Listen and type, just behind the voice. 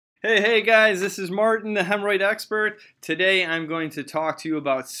Hey guys, this is Martin, the hemorrhoid expert. Today I'm going to talk to you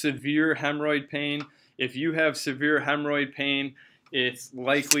about severe hemorrhoid pain. If you have severe hemorrhoid pain, it's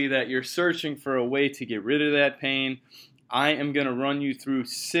likely that you're searching for a way to get rid of that pain. I am going to run you through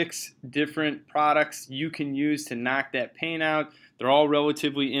 6 different products you can use to knock that pain out. They're all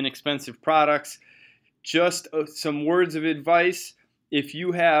relatively inexpensive products. Just some words of advice: if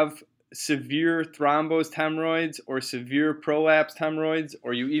you have severe thrombosed hemorrhoids or severe prolapsed hemorrhoids,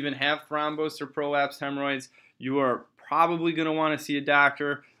 or you even have thrombosed or prolapsed hemorrhoids, you are probably going to want to see a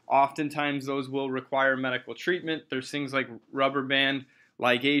doctor. Oftentimes those will require medical treatment. There's things like rubber band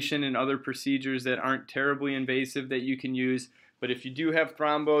ligation and other procedures that aren't terribly invasive that you can use. But if you do have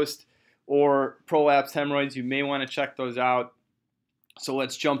thrombosed or prolapsed hemorrhoids, you may want to check those out. So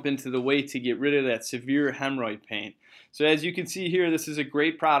let's jump into the way to get rid of that severe hemorrhoid pain. So as you can see here, this is a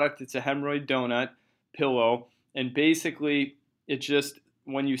great product. It's a hemorrhoid donut pillow, and basically it just,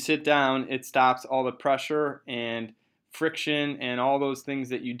 when you sit down, it stops all the pressure and friction and all those things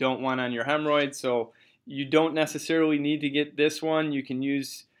that you don't want on your hemorrhoid. So you don't necessarily need to get this one. You can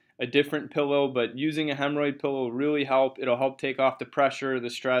use a different pillow, but using a hemorrhoid pillow will really help. It'll help take off the pressure, the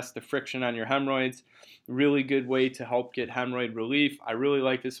stress, the friction on your hemorrhoids. Really good way to help get hemorrhoid relief. I really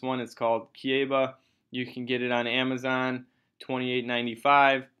like this one. It's called Kieba. You can get it on Amazon,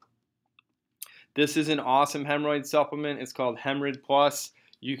 $28.95. This is an awesome hemorrhoid supplement. It's called Hemorrhoid Plus.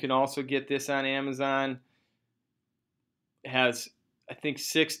 You can also get this on Amazon. It has, I think,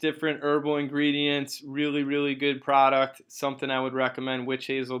 6 different herbal ingredients. Really good product. Something I would recommend: witch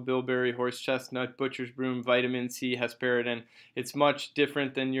hazel, bilberry, horse chestnut, butcher's broom, vitamin C, hesperidin. It's much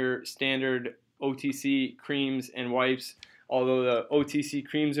different than your standard OTC creams and wipes, although the OTC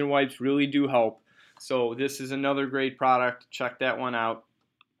creams and wipes really do help. So this is another great product. Check that one out.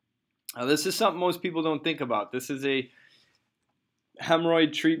 This is something most people don't think about. This is a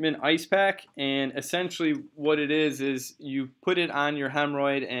hemorrhoid treatment ice pack, and essentially what it is you put it on your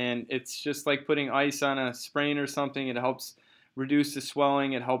hemorrhoid, and it's just like putting ice on a sprain or something. It helps reduce the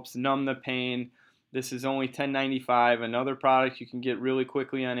swelling. It helps numb the pain. This is only $10.95. Another product you can get really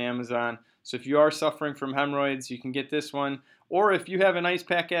quickly on Amazon. So if you are suffering from hemorrhoids, you can get this one. Or if you have an ice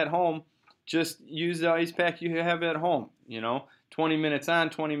pack at home, just use the ice pack you have at home. 20 minutes on,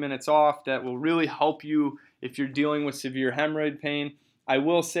 20 minutes off. That will really help you if you're dealing with severe hemorrhoid pain. I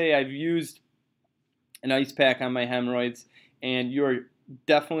will say I've used an ice pack on my hemorrhoids, and you're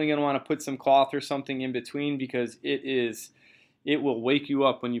definitely going to want to put some cloth or something in between, because it will wake you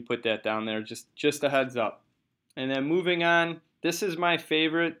up when you put that down there. Just a heads up. And then moving on, this is my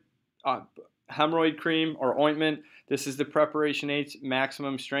favorite hemorrhoid cream or ointment. This is the Preparation H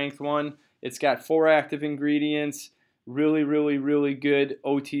Maximum Strength one. It's got 4 active ingredients. Really good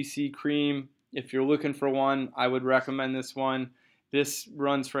OTC cream. If you're looking for one, I would recommend this one. This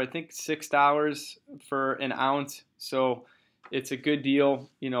runs for, I think, $6 for an ounce, so it's a good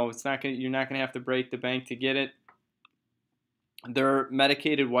deal. You're not gonna have to break the bank to get it. Their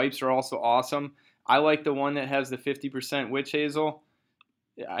medicated wipes are also awesome. I like the one that has the 50% witch hazel.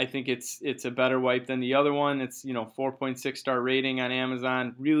 I think it's a better wipe than the other one. It's 4.6 star rating on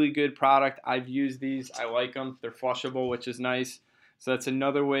Amazon. Really good product. I've used these. I like them. They're flushable, which is nice. So that's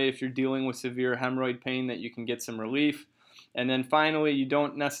another way, if you're dealing with severe hemorrhoid pain, that you can get some relief. And then finally, you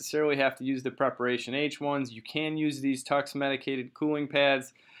don't necessarily have to use the Preparation H ones. You can use these Tux medicated cooling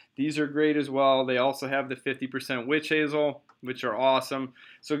pads. These are great as well. They also have the 50% witch hazel, which are awesome.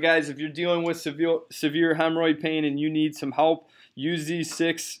 So guys, if you're dealing with severe hemorrhoid pain and you need some help, use these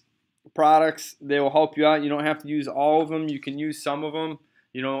 6 products. They will help you out. You don't have to use all of them. You can use some of them,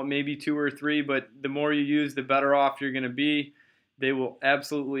 maybe 2 or 3, but the more you use, the better off you're going to be. They will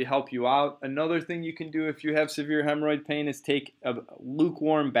absolutely help you out. Another thing you can do if you have severe hemorrhoid pain is take a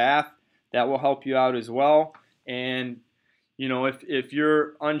lukewarm bath. That will help you out as well. And if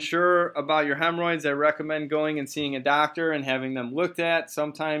you're unsure about your hemorrhoids, I recommend going and seeing a doctor and having them looked at.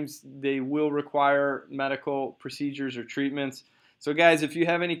 Sometimes they will require medical procedures or treatments. So guys, if you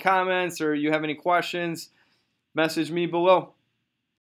have any comments or you have any questions, message me below.